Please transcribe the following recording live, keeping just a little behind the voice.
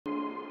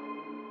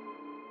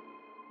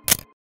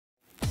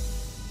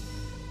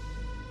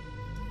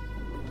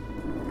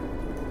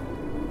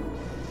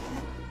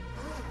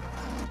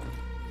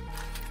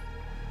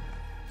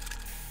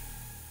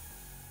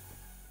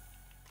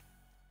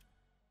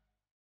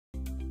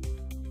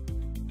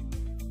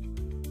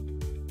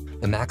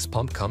The max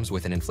pump comes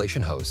with an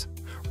inflation hose,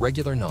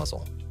 regular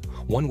nozzle,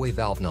 one-way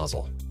valve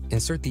nozzle.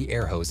 Insert the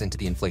air hose into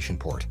the inflation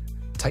port.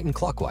 Tighten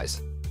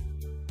clockwise.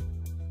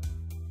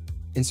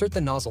 Insert the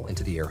nozzle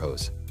into the air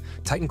hose.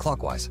 Tighten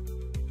clockwise.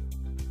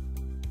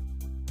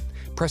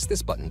 Press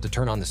this button to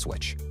turn on the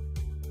switch.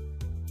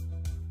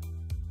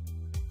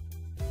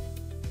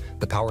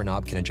 The power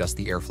knob can adjust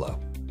the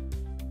airflow.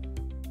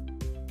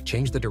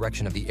 Change the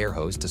direction of the air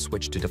hose to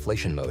switch to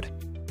deflation mode.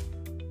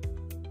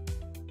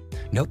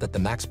 Note that the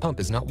max pump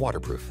is not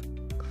waterproof.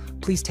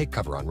 Please take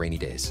cover on rainy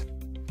days.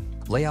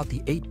 Lay out the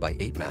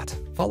 8x8 mat.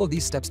 Follow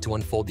these steps to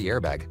unfold the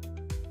airbag.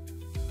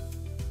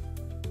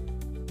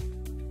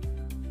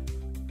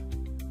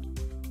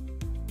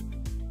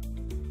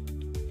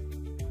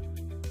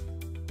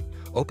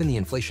 Open the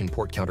inflation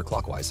port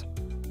counterclockwise.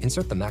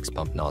 Insert the max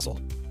pump nozzle.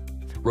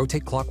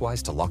 Rotate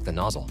clockwise to lock the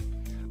nozzle.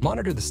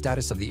 Monitor the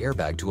status of the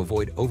airbag to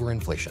avoid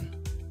overinflation.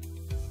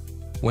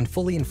 When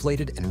fully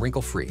inflated and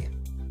wrinkle-free,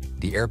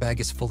 the airbag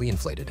is fully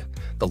inflated.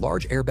 The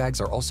large airbags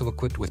are also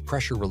equipped with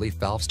pressure relief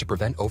valves to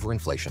prevent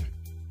overinflation.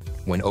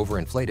 When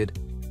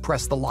overinflated,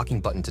 press the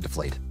locking button to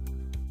deflate.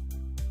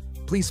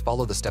 Please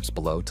follow the steps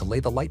below to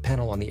lay the light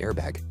panel on the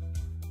airbag.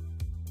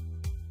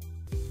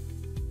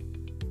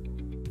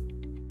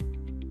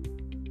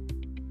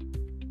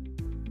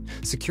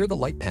 Secure the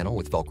light panel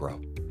with Velcro.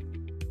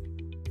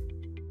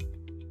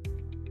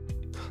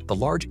 The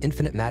large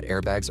INFINIMAT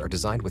airbags are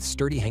designed with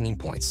sturdy hanging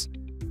points.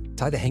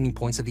 Tie the hanging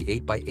points of the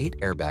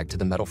 8x8 airbag to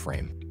the metal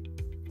frame.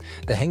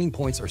 The hanging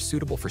points are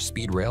suitable for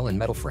speed rail and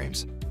metal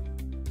frames.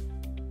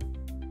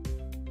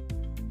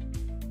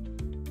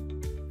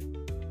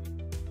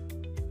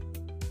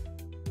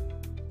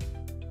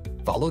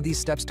 Follow these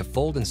steps to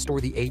fold and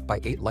store the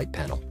 8x8 light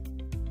panel.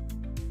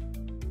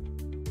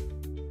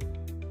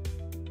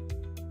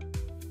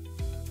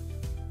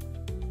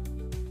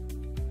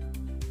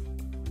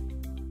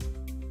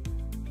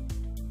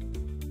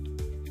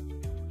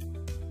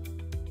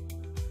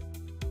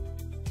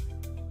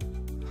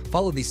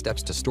 Follow these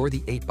steps to store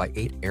the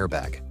 8x8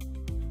 airbag.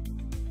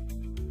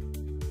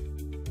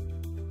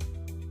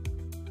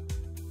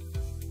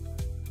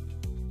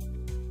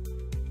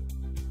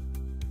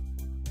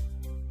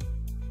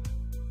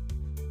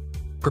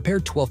 Prepare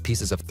 12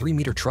 pieces of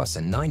 3-meter truss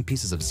and 9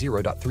 pieces of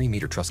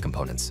 0.3-meter truss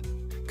components.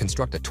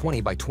 Construct a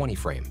 20x20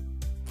 frame.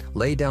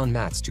 Lay down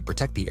mats to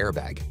protect the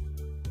airbag.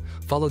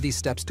 Follow these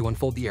steps to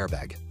unfold the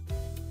airbag.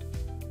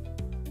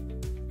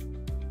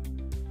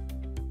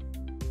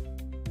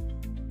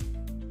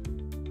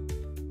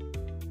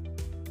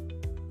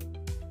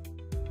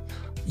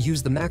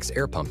 Use the max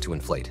air pump to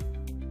inflate.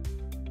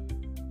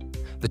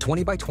 The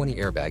 20x20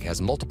 airbag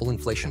has multiple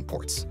inflation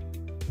ports.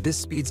 This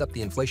speeds up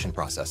the inflation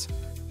process.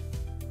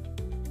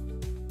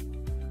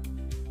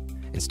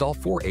 Install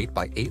 4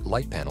 8x8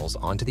 light panels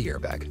onto the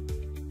airbag.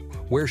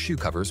 Wear shoe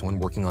covers when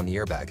working on the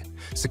airbag.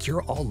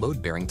 Secure all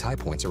load-bearing tie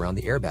points around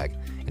the airbag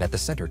and at the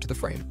center to the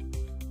frame.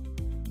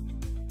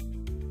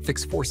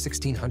 Fix 4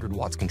 1600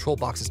 watts control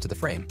boxes to the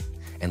frame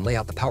and lay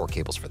out the power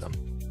cables for them.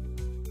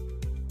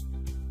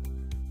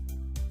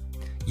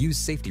 Use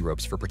safety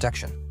ropes for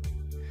protection.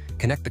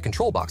 Connect the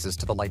control boxes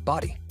to the light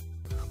body.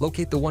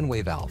 Locate the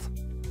one-way valve.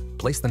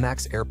 Place the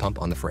max air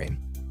pump on the frame.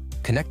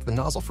 Connect the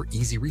nozzle for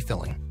easy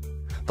refilling.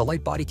 The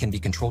light body can be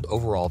controlled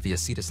overall via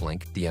CETUS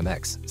Link,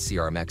 DMX,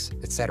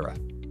 CRMX, etc.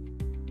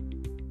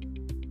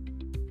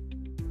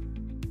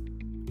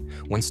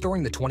 When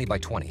storing the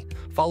 20x20,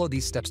 follow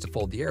these steps to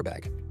fold the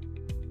airbag.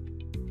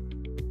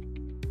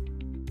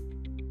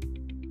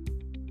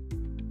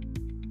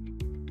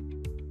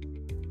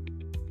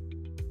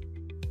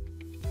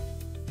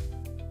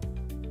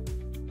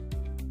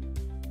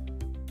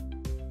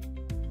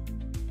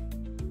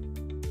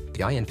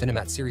 The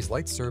INFINIMAT series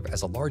lights serve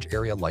as a large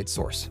area light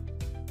source.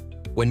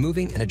 When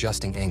moving and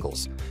adjusting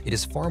angles, it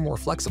is far more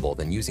flexible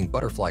than using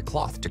butterfly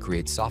cloth to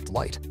create soft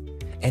light,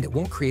 and it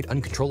won't create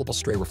uncontrollable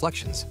stray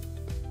reflections.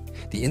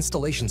 The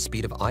installation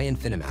speed of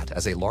INFINIMAT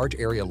as a large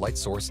area light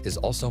source is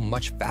also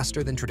much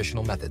faster than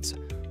traditional methods,